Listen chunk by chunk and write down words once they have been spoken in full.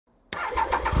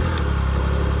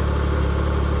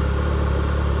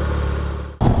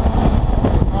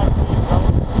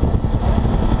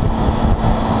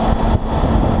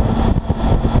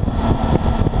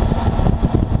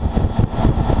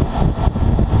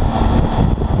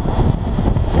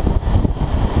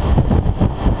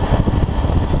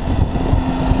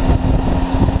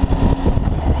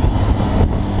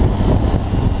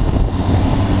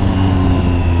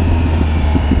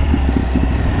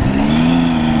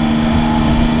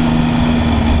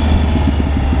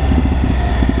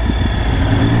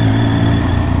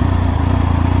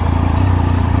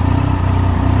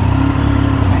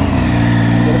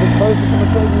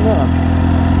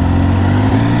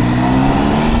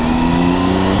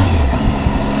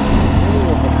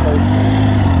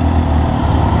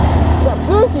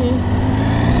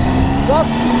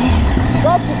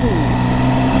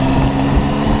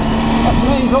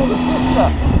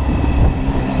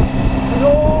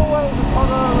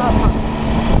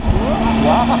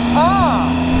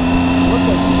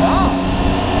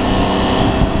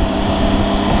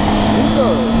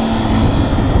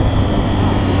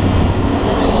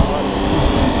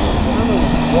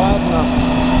Get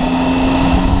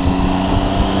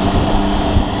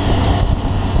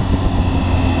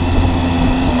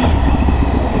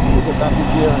back in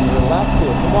gear and relax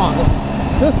here. Come on,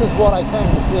 this is what I came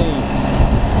to see.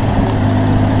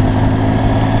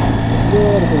 A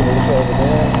little bit of a look over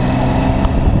there.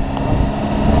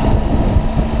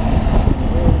 A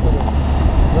little bit of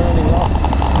burning off.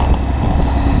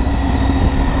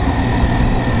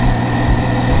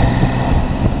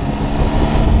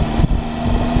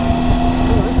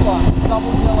 Look at this one,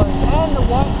 double yellow and the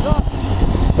white dot.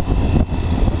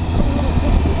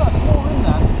 You got more in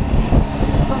that.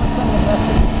 I'm trying to send a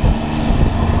message.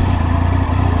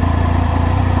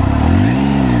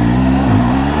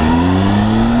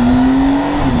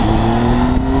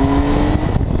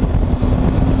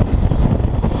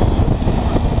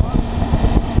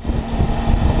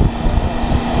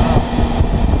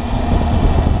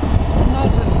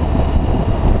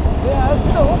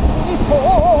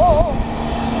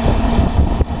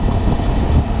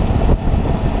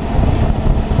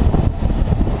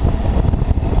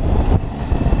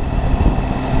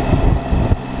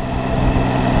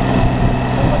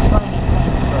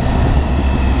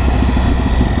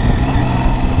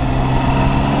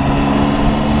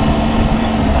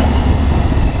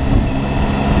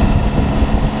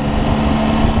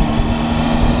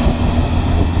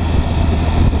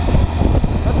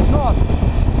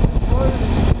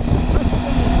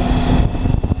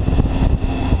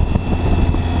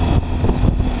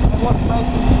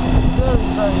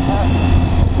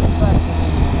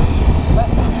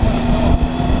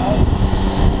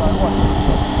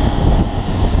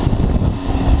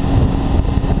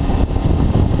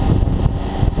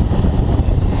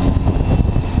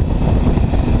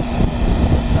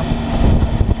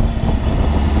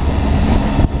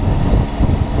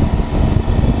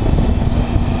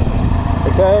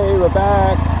 Okay, we're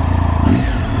back.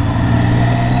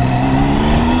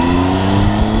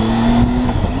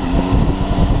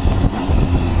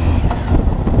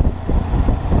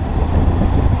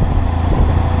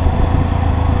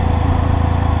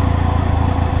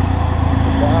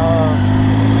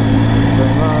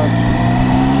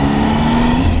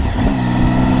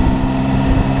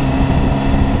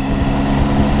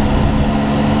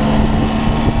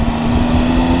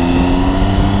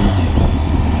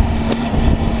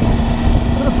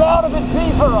 A bit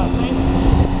deeper, I think.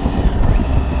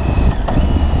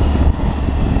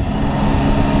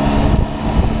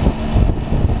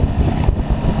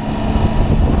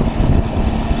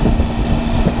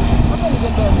 I'm going to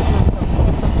get there with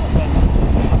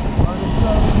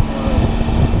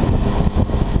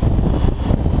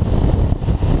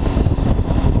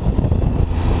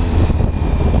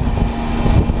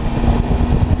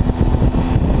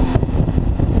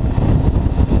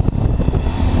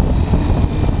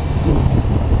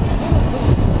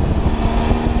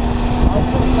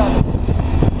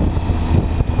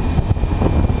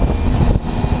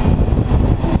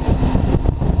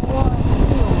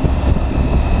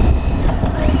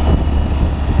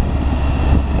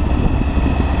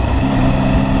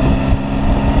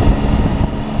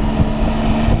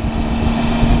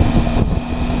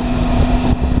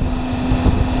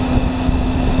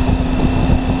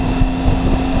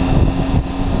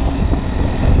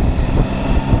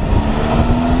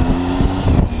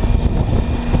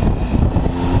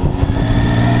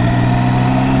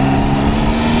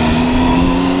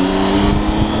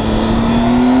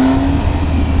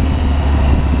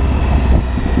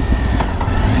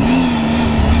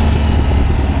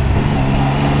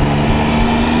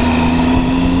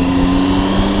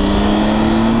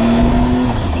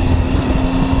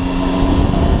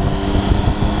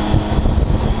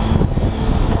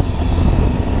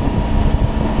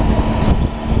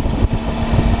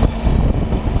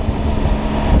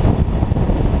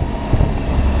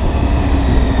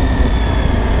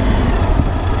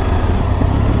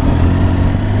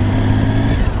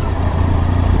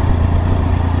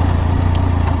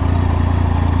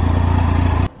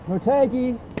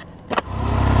Motegi.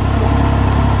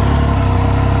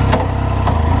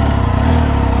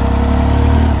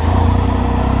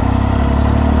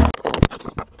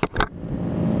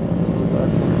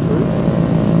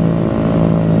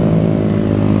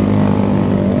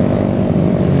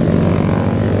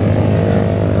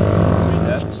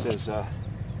 It says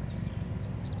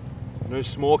no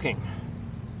smoking.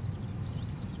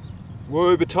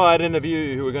 We're tired in of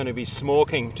you who are going to be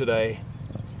smoking today.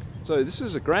 So this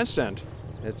is a grandstand.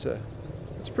 It's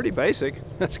pretty basic.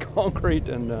 It's concrete,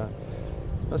 and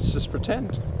let's just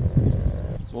pretend.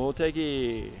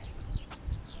 Motegi.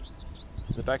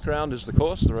 In the background is the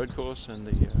course, the road course, and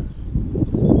the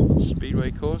speedway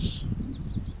course.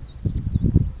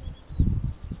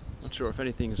 sure if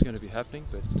anything is going to be happening,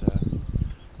 but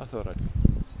I thought I'd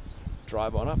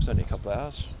drive on up. It's only a couple of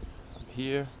hours. I'm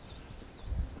here.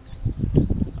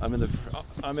 I'm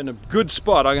in a good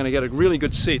spot. I'm going to get a really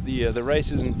good seat. The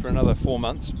race isn't for another 4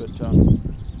 months, but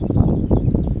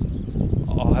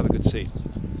I'll have a good seat.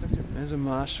 There's a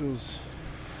marshal's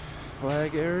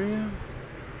flag area.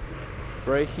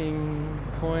 Braking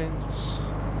points.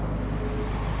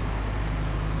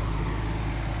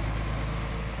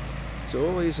 So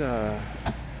all these are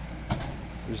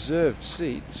reserved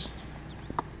seats.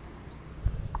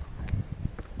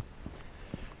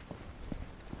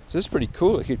 So this is pretty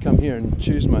cool. I could come here and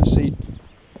choose my seat,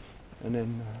 and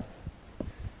then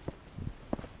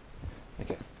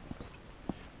okay.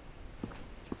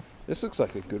 This looks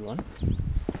like a good one.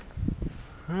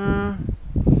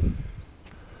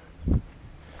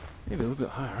 Maybe a little bit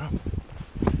higher up.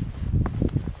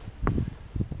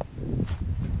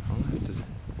 I'll have to.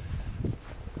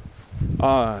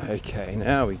 Ah, okay.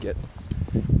 Now we get.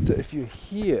 So if you're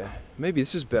here, maybe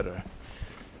this is better.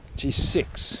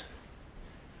 G6.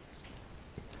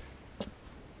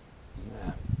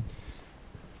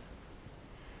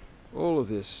 All of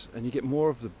this, and you get more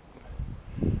of the.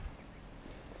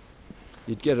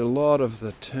 You'd get a lot of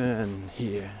the turn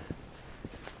here.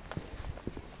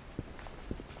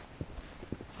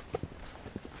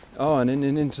 Oh, and then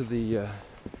into the.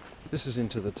 This is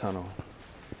into the tunnel.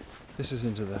 This is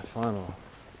into the final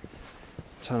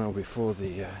tunnel before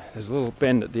the. There's a little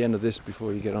bend at the end of this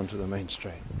before you get onto the main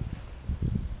straight,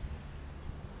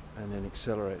 and then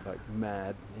accelerate like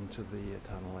mad into the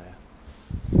tunnel there.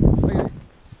 Okay.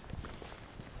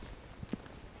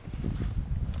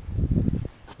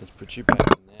 Let's put you back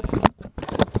in there.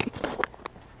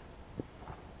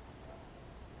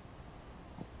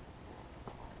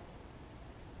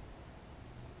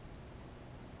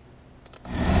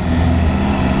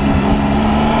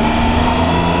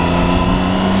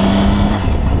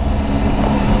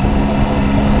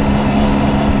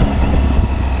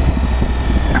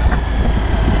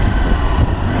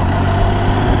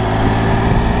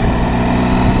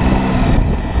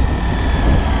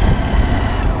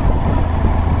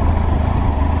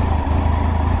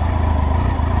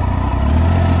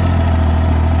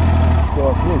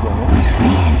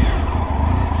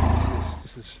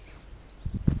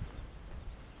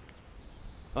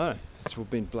 Oh, it's all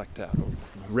been blacked out, or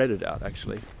redded out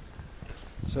actually.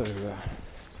 So it's a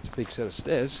big set of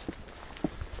stairs.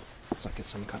 Looks like it's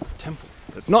some kind of temple,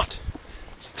 but it's not.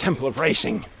 It's the temple of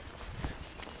racing.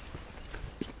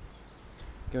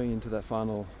 Going into that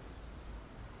final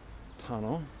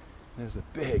tunnel. There's a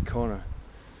big corner.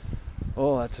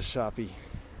 Oh, that's a Sharpie.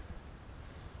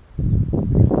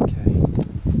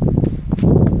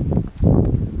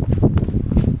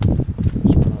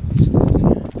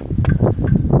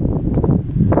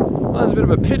 There's a bit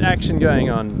of a pit action going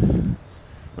on.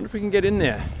 Wonder if we can get in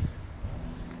there.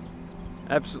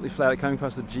 Absolutely flat, coming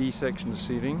past the G section of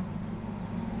seating.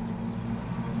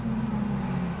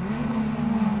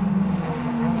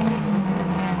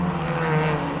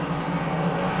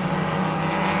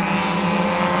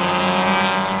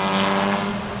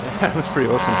 Yeah, that looks pretty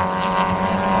awesome.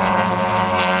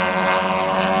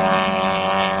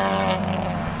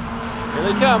 Here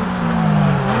they come.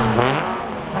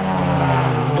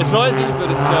 It's noisy,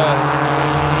 but it's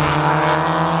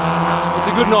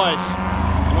a good noise.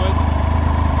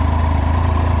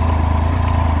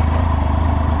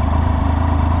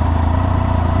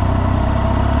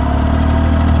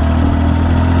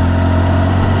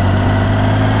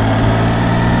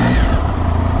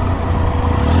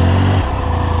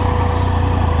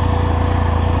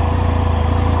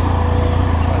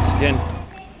 Try this again.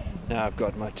 Now I've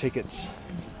got my tickets,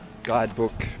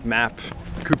 guidebook, map,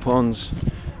 coupons,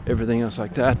 everything else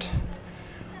like that.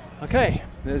 Okay,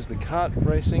 there's the kart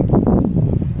racing.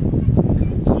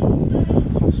 It's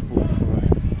possible for a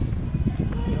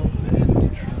young man to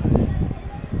try.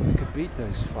 I could beat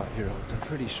those 5-year-olds, I'm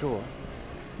pretty sure.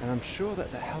 And I'm sure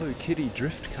that the Hello Kitty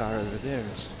drift car over there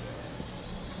is.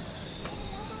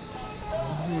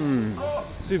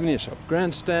 Souvenir shop,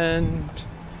 grandstand.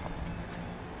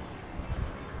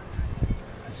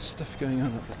 There's stuff going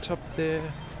on at the top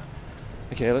there.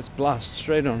 Okay, let's blast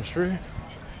straight on through.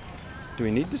 Do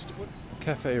we need this?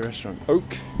 Cafe, restaurant,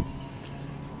 Oak,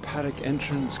 paddock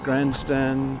entrance,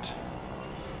 grandstand,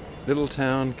 little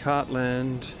town,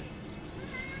 Cartland.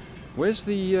 Where's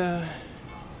the?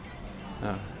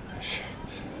 Oh,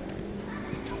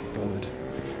 bothered.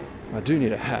 I do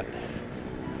need a hat.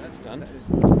 That's done.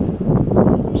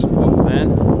 Support the man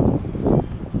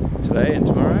today and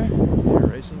tomorrow. Here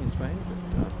racing in Spain,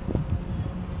 but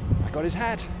I got his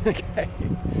hat. Okay.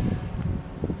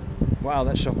 Wow,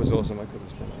 that shop was awesome. I could have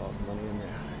spent a lot of money in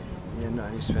there. Yeah, no, I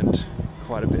only spent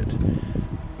quite a bit.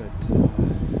 But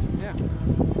yeah,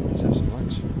 let's have some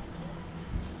lunch.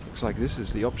 Looks like this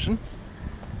is the option.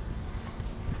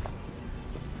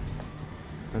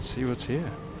 Let's see what's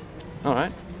here.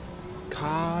 Alright.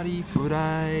 Curly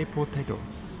fried potato.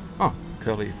 Oh,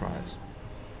 curly fries.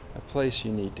 A place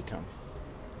you need to come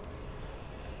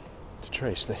to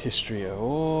trace the history of.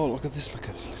 Oh, look at this, look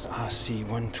at this. RC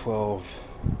 112.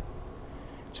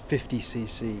 It's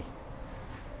 50cc.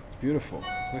 It's beautiful.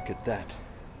 Look at that.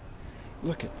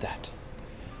 Look at that.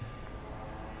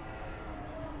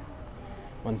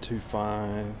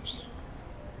 125s.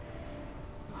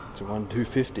 It's a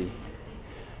 1250.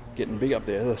 Getting big up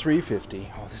there. The 350.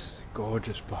 Oh, this is a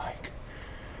gorgeous bike.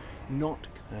 Not.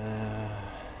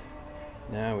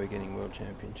 Now we're getting World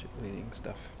Championship leading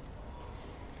stuff.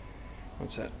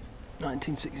 What's that?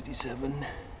 1967.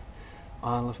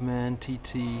 Isle of Man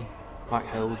TT. Mike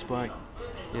Harold's bike.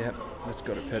 Yep, that's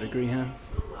got a pedigree, huh?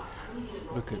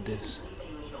 Look at this.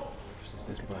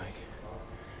 This bike.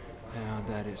 Now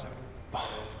that is a.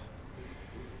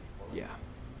 Yeah.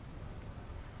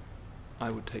 I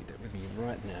would take that with me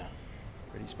right now.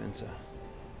 Freddie Spencer.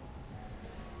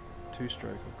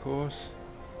 2-stroke, of course.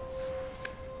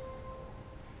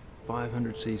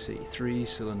 500cc,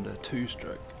 3-cylinder,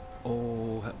 2-stroke.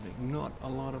 All happening. Not a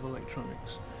lot of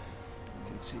electronics.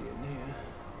 You can see in here.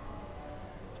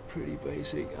 It's pretty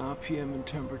basic. RPM and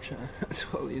temperature. That's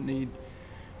all you need.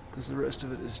 Because the rest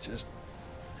of it is just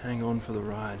hang on for the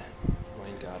ride.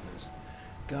 Wayne Gardner's.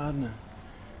 Gardner.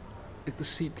 If the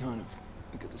seat kind of.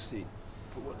 Look at the seat.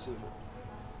 For what's in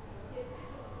it?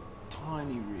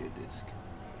 Tiny rear disc.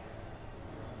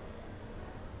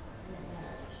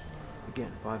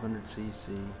 Again,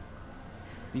 500cc.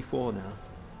 V4 now.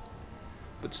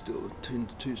 But still a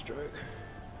 2-stroke.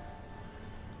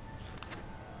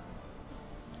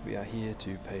 We are here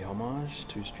to pay homage.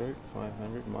 2-stroke,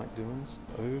 500, Mike Doolan's.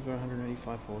 Over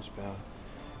 185 horsepower.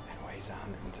 And weighs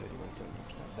 131 kilograms.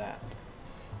 Now that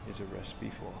is a recipe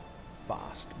for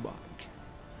fast bike.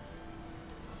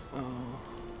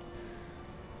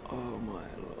 Oh my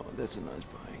lord, that's a nice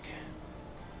bike.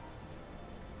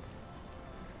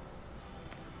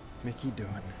 Mickey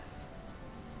Doolan.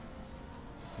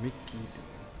 Mickey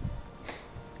Doolan.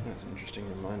 That's an interesting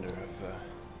reminder of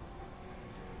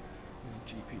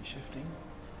GP shifting.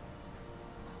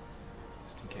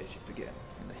 Just in case you forget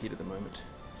in the heat of the moment.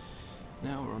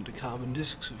 Now we're on to carbon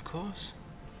discs, of course.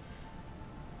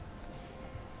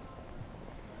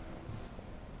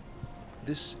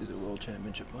 This is a World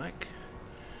Championship bike.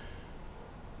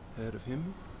 Heard of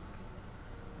him?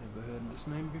 Ever heard of this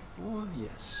name before?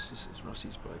 Yes, this is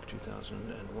Rossi's bike,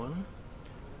 2001.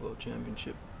 World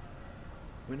Championship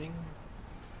winning.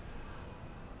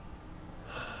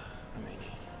 I mean,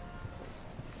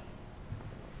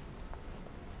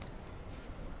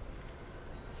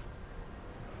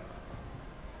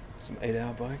 some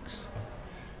 8-hour bikes.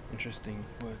 Interesting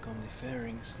work on the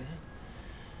fairings there.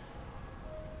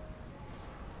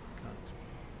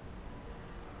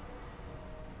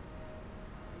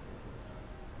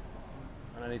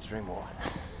 I need to drink more.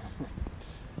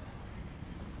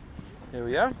 Here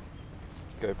we are.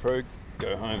 GoPro,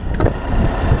 go home.